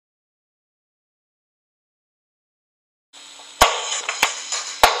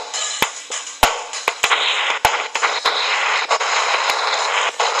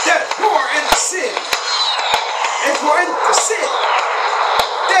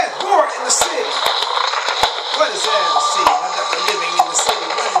the city. What is there to see? Now that we're living in the city,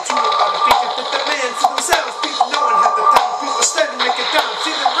 running to a lot of people that demand for themselves. People knowing half the time, people steady make it down.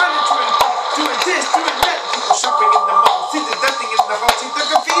 See them running, doing this, doing that. People shopping in the mall, see there's nothing in the hall. See the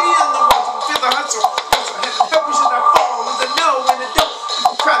graffiti on the walls, you can feel the hustle. Also, heaven help me should I fall with the no and the don't.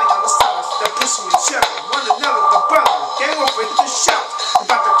 People crowding on the sides, they're pushing and shoving. One another, the brother, gang over, hit the shout.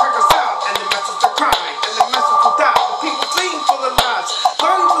 About to crack us out, and the masses are crying, and the masses will die. The people fleeing for their lives,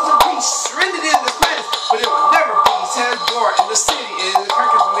 longing for the peace, surrendered in this madness, but it will never be. Says war in the city, it is the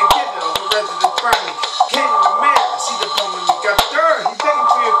crackers in the ghetto, the residents burning. Came in the mayor, see the bomb in the gutter. He's begging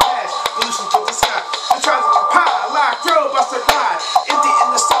for your cash, pollution for the sky. The tries to pie, lock, throw, bust a ride. Empty in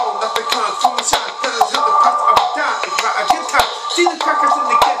the soul, nothing comes from the shine. Pillars of the price of a dime, if not a good time. See the crackers in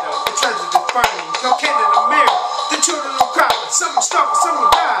the ghetto, the residents burning. No can in the mirror, the children will cry. Some will stop, some will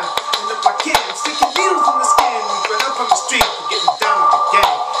die. And look like cans, sticking needles in the skin. We run up on the street, we're getting down with the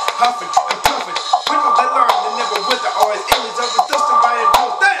gang. Huffing and puffing, when will they learn? They never wither, always aliens overdosing by a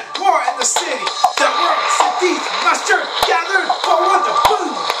ghost. That war in the city, the world cities must gathered for the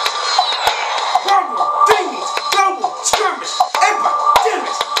boom. World war, demons, global skirmish,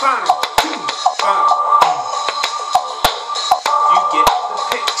 epidemics, final doom, final doom. You get the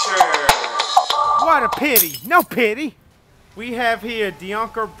picture. What a pity, no pity. We have here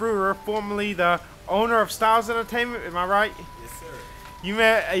DEONKO Brewer, formerly the owner of Stylz Entertainment, am I right? Yes, sir. You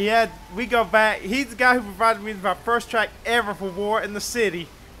met, yeah, we go back. He's the guy who provided me with my first track ever for War in the City.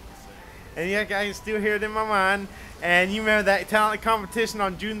 And yeah, I can still hear it in my mind. And you remember that talent competition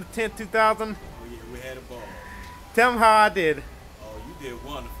on June the 10th, 2000? Oh, yeah, we had a ball. Tell them how I did. Oh, you did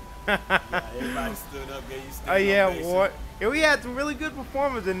wonderful. Yeah, everybody stood up, gave you Oh, yeah, what? Yeah, we had some really good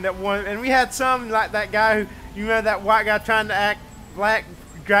performers in that one. And we had some like that guy who, you remember that white guy trying to act black,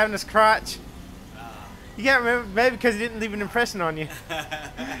 grabbing his crotch? You can't remember, maybe because he didn't leave an impression on you.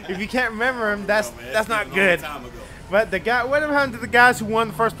 If you can't remember him, that's not good. But the guy, whatever happened to the guys who won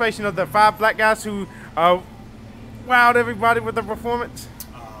the first place? You know, the 5 black guys who wowed everybody with their performance.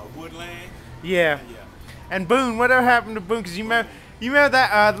 Woodland. Yeah. And Boone, whatever happened to Boone? Because you remember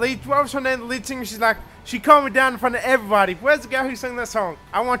that lead? What was her name? The lead singer. She's like, she called me down in front of everybody. Where's the guy who sang that song?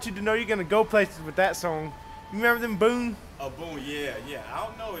 I want you to know you're gonna go places with that song. You remember them, Boone? Oh, Boone. Yeah. I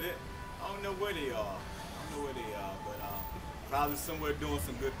don't know it. I don't know where they are. Probably somewhere doing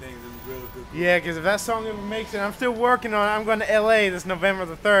some good things and real good. Yeah, because if that song ever makes it, I'm still working on it. I'm going to LA this November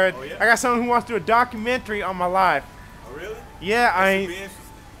the 3rd. Oh, yeah? I got someone who wants to do a documentary on my life. Oh, really? Yeah,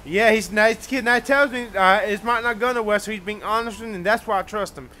 Yeah, he's a nice kid. And he tells me it might not go nowhere, so he's being honest with me, and that's why I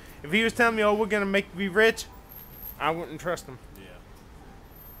trust him. If he was telling me, oh, we're going to make you be rich, I wouldn't trust him. Yeah.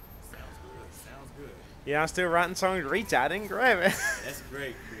 Sounds good. Yeah, I'm still writing songs. Reach out and grab it. That's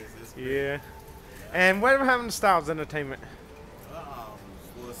great, Chris. That's great. Yeah. And whatever happened to Stylz Entertainment?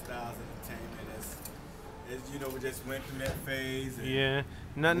 Stylz Entertainment. As you know, we just went through that phase. And yeah,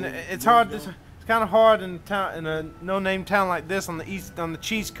 nothing. It's hard. It's kind of hard in a no-name town like this on the East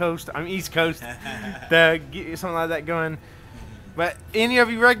Coast. To get something like that going. But any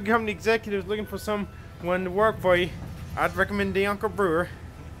of you record company executives looking for someone to work for you, I'd recommend DEONKO Brewer.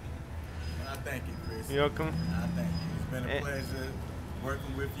 I thank you, Chris. You're welcome. I thank you. It's been a pleasure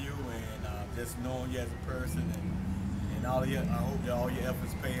working with you and just knowing you as a person and I hope all your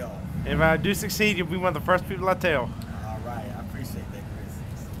efforts pay off. If I do succeed, you'll be one of the first people I tell. All right, I appreciate that, Chris.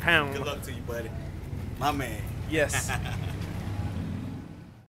 Pound. Good luck to you, buddy. My man. Yes.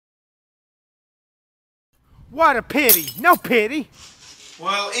 What a pity. No pity.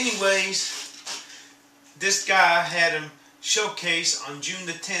 Well, anyways, this guy had him showcase on June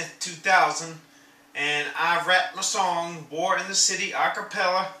the 10th, 2000, and I rapped my song, War in the City, a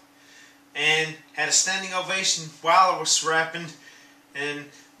cappella, and had a standing ovation while I was rapping. And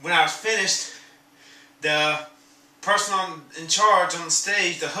when I was finished, the person in charge on the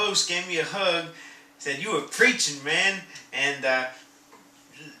stage, the host, gave me a hug, said, "You were preaching, man." And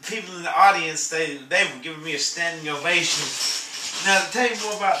people in the audience, they were giving me a standing ovation. Now, to tell you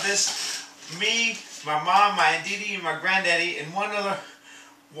more about this, me, my mom, my Aunt Didi, and my granddaddy, and one other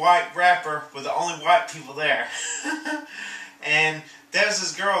white rapper were the only white people there. And there's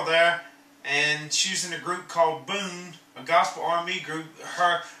this girl there, and she was in a group called Boone, a gospel R&B group,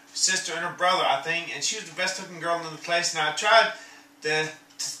 her sister and her brother, I think, and she was the best looking girl in the place. And I tried to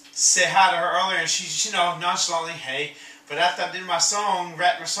say hi to her earlier, and she, you know, nonchalantly, hey. But after I did my song,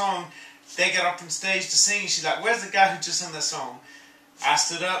 rapped my song, they got up on stage to sing. She's like, "Where's the guy who just sang that song?" I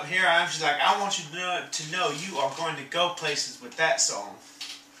stood up, here I am. She's like, "I want you to know you are going to go places with that song."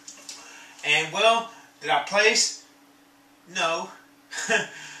 And well, did I place? No.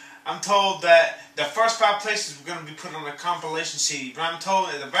 I'm told that the first 5 places were going to be put on a compilation CD. But I'm told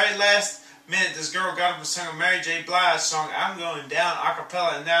at the very last minute, this girl got up and sang a Mary J. Blige song, I'm Going Down, a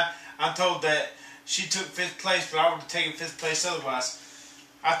cappella. And now I'm told that she took 5th place, but I would have taken 5th place otherwise.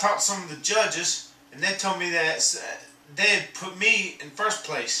 I talked to some of the judges, and they told me that they had put me in 1st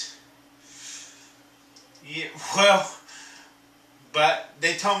place. Yeah, well, but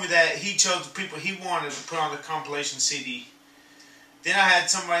they told me that he chose the people he wanted to put on the compilation CD. Then I had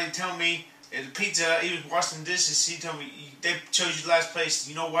somebody tell me at the pizza, he was washing dishes, he told me, they chose you last place.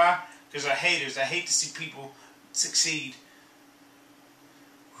 You know why? Because they're haters. I hate to see people succeed.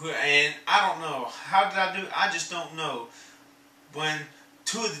 And I don't know. How did I do it? I just don't know. When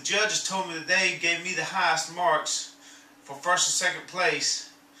 2 of the judges told me that they gave me the highest marks for 1st and 2nd place,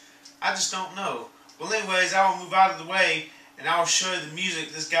 I just don't know. Well, anyways, I will move out of the way and I will show you the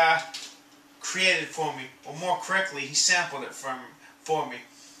music this guy created for me. Or more correctly, he sampled it for me.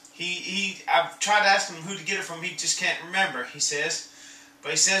 I've tried to ask him who to get it from. He just can't remember, he says.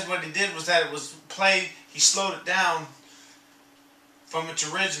 But he says what he did was that it was played, he slowed it down from its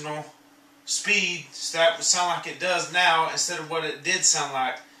original speed so that it would sound like it does now instead of what it did sound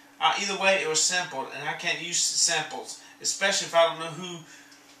like. Either way, it was sampled, and I can't use samples, especially if I don't know who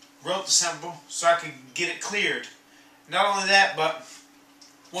wrote the sample, so I could get it cleared. Not only that, but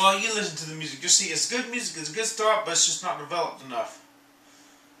well, you listen to the music, you'll see it's good music, it's a good start, but it's just not developed enough.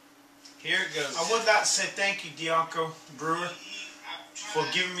 Here it goes. I would like to say thank you, DEONKO Brewer, for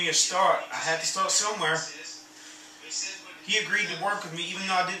giving me a start. I had to start somewhere. He agreed to work with me even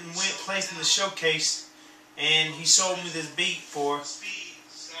though I didn't win place in the showcase, and he sold me this beat for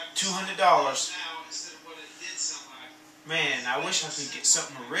 $200. Man, I wish I could get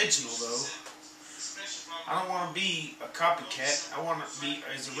something original though. I don't want to be a copycat. I want to be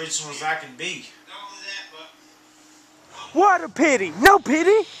as original as I can be. What a pity! No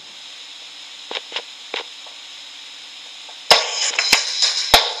pity!